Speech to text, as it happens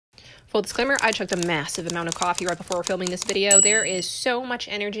Full disclaimer, I chugged a massive amount of coffee right before filming this video. There is so much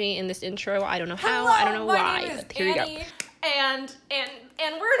energy in this intro. I don't know how, I don't know why, but here you go. And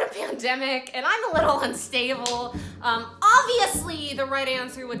we're in a pandemic, and I'm a little unstable. Obviously, the right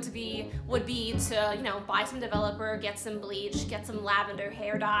answer would be to, you know, buy some developer, get some bleach, get some lavender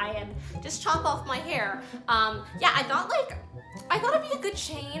hair dye, and just chop off my hair. Yeah, I thought it'd be a good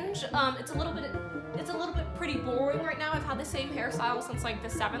change. It's a little bit pretty boring right now. I've had the same hairstyle since like the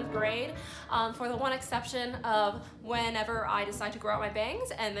 7th grade, for the one exception of whenever I decide to grow out my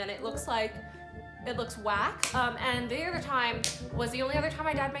bangs, and then it looks whack. And the other time was the only other time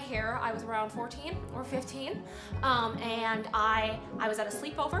I dyed my hair. I was around 14 or 15, and I was at a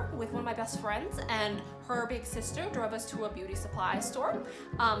sleepover with one of my best friends, and her big sister drove us to a beauty supply store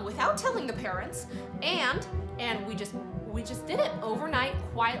without telling the parents, and we just did it overnight,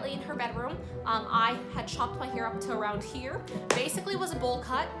 quietly in her bedroom. I had chopped my hair up to around here. Basically was a bowl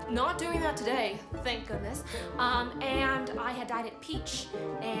cut. Not doing that today, thank goodness. And I had dyed it peach.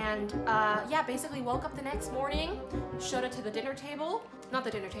 And yeah, basically woke up the next morning, showed it to the dinner table. Not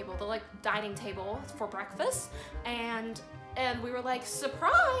the dinner table, the like dining table for breakfast. And we were like,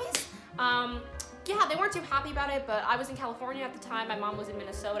 surprise! Yeah, they weren't too happy about it, but I was in California at the time. My mom was in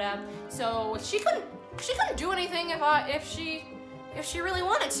Minnesota, so she couldn't do anything if she really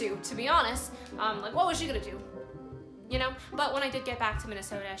wanted to be honest. Like, what was she gonna do? You know? But when I did get back to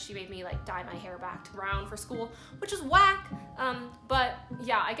Minnesota, she made me like dye my hair back to brown for school, which is whack. But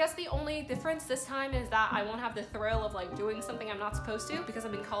yeah, I guess the only difference this time is that I won't have the thrill of like doing something I'm not supposed to, because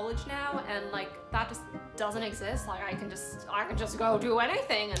I'm in college now, and like that just doesn't exist. Like I can just go do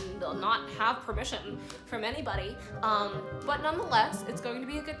anything and not have permission from anybody. But nonetheless, it's going to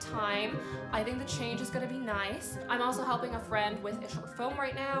be a good time. I think the change is going to be nice. I'm also helping a friend with a short film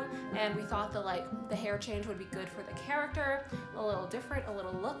right now, and we thought that the hair change would be good for the character, a little different, a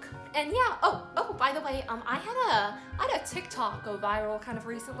little look. And yeah, oh, by the way, I had a TikTok go viral kind of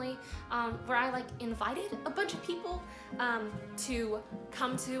recently, where I like invited a bunch of people to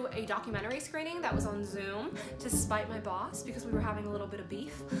come to a documentary screening that was on Zoom to spite my boss because we were having a little bit of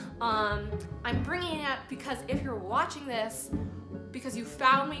beef. I'm bringing it up because if you're watching this because you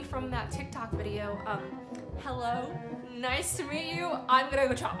found me from that TikTok video, hello, nice to meet you. I'm gonna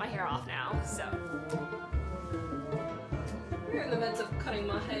go chop my hair off now, so. We're in the midst of cutting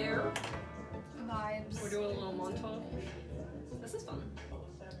my hair. Vibes. We're doing a little montage. This is fun.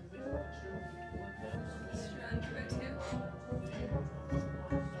 Strand right too.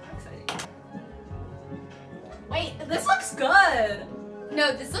 Exciting. Wait, this looks good!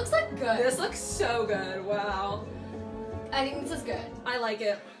 No, this looks like good. This looks so good, wow. I think this is good. I like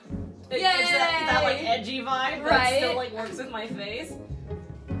it. It Yay! gives that like edgy vibe, but right? still like works with my face.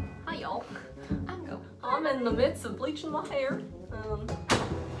 Hi y'all. I'm in the midst of bleaching my hair,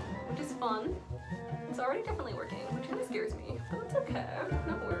 which is fun. It's already definitely working, which kind of scares me, but it's okay,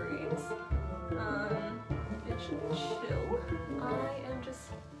 no worries. It should chill. I am just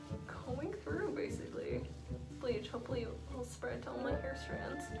combing through, basically. Bleach, hopefully it'll spread to all my hair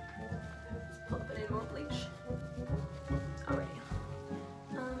strands. Just pop it in more bleach. Alrighty.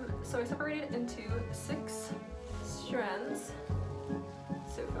 So I separated it into 6 strands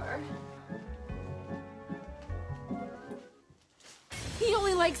so far. He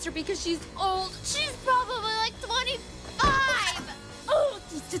only likes her because she's old. She's probably like 25! Oh,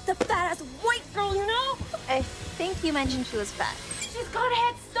 she's just a fat-ass white girl, you know? I think you mentioned she was fat. She's got a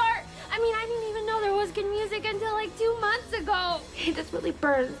head start. I mean, I didn't even know there was good music until like 2 months ago. This really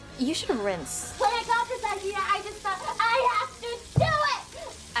burns. You should rinse. When I got this idea, I just thought, I have to do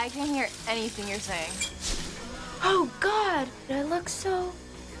it! I can't hear anything you're saying. Oh, God. It looks so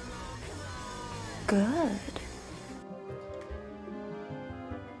good.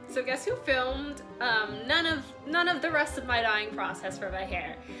 So guess who filmed none of the rest of my dyeing process for my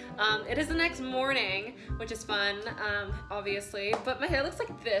hair? It is the next morning, which is fun, obviously, but my hair looks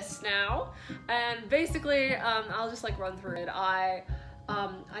like this now, and basically I'll just like run through it. I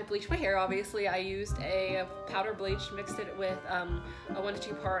bleached my hair, obviously. I used a powder bleach, mixed it with a 1 to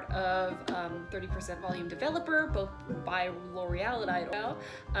 2 part of 30% volume developer, both by L'Oreal that I don't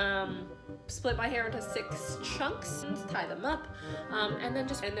know. Split my hair into 6 chunks, tie them up, and then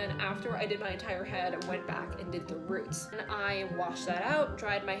after I did my entire head, I went back and did the roots. And I washed that out,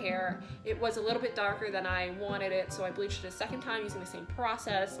 dried my hair. It was a little bit darker than I wanted it, so I bleached it a second time using the same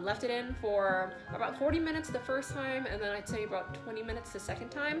process. Left it in for about 40 minutes the first time, and then I'd say about 20 minutes the second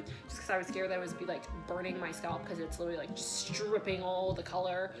time, just because I was scared that I was be like burning my scalp, because it's literally like just stripping all the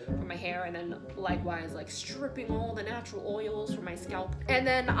color from my hair, and then likewise like stripping all the natural oils from my scalp. And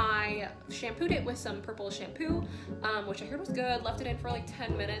then I shampooed it with some purple shampoo, which I heard was good, left it in for like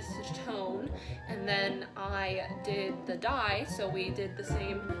 10 minutes to tone, and then I did the dye. So we did the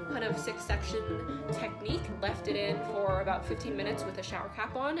same kind of 6-section technique, left it in for about 15 minutes with a shower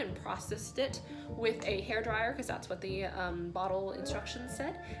cap on, and processed it with a hairdryer because that's what the bottle instructions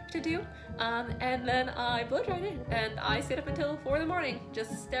said to do. And then I blow dried it, and I stayed up until 4 in the morning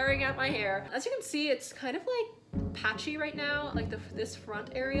just staring at my hair. As you can see, it's kind of like patchy right now. Like this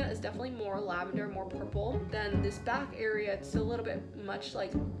front area is definitely more lavender, more purple. Then this back area, it's still a little bit much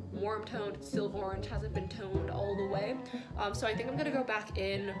like warm toned. It's still orange, hasn't been toned all the way. So I think I'm gonna go back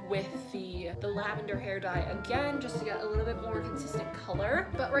in with the lavender hair dye again, just to get a little bit more consistent color.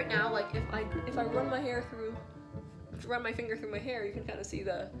 But right now, like if I run my hair through, run my finger through my hair, you can kind of see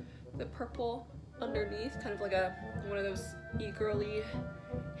the purple underneath, kind of like one of those e-girly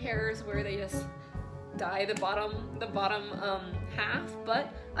hairs where they just dye the bottom half.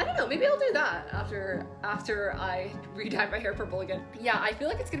 But I don't know, maybe I'll do that after I re-dye my hair purple again. Yeah, I feel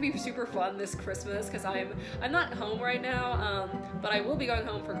like it's gonna be super fun this Christmas because I'm not home right now, but I will be going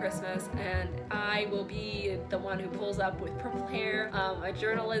home for Christmas, and I will be the one who pulls up with purple hair, a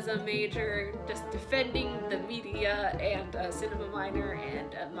journalism major, just defending the media, and a cinema minor,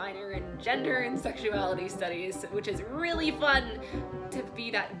 and a minor in gender and sexuality studies, which is really fun to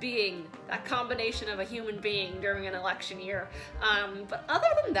be that combination of a human being during an election year. But other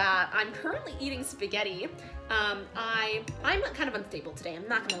than that, I'm currently eating spaghetti. I'm kind of unstable today, I'm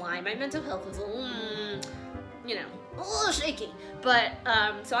not gonna lie. My mental health is a little shaky. But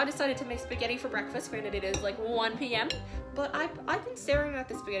so I decided to make spaghetti for breakfast. Granted, it is like 1 p.m. But I've been staring at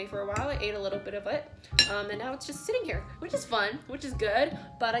the spaghetti for a while. I ate a little bit of it, and now it's just sitting here, which is fun, which is good.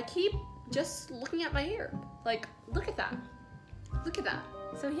 But I keep just looking at my hair. Like, look at that. Look at that.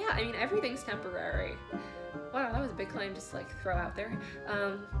 So yeah, I mean, everything's temporary. Wow, that was a big claim just like throw out there.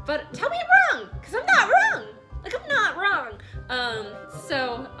 But tell me I'm wrong, because I'm not wrong. Like, I'm not wrong.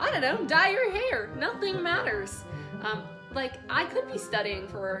 So I don't know, dye your hair. Nothing matters. Like, I could be studying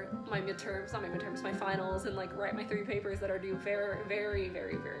for my midterms, not my midterms, my finals, and like write my 3 papers that are due very, very,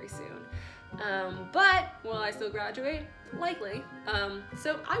 very, very soon. But will I still graduate? Likely.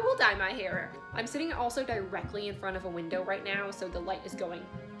 So I will dye my hair. I'm sitting also directly in front of a window right now, so the light is going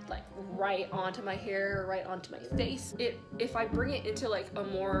like right onto my hair, right onto my face. If I bring it into like a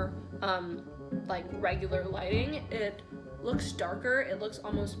more like regular lighting, it looks darker. It looks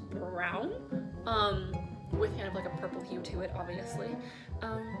almost brown, with kind of like a purple hue to it, obviously.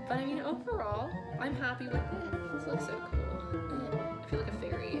 But I mean, overall, I'm happy with it. This looks so cool. I feel like a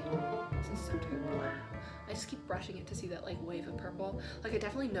fairy. This is so dope. Wow. I just keep brushing it to see that like wave of purple. Like, I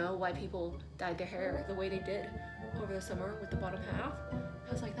definitely know why people dyed their hair the way they did over the summer with the bottom half.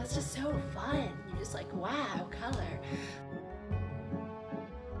 I was like, that's just so fun. You're just like, wow, color.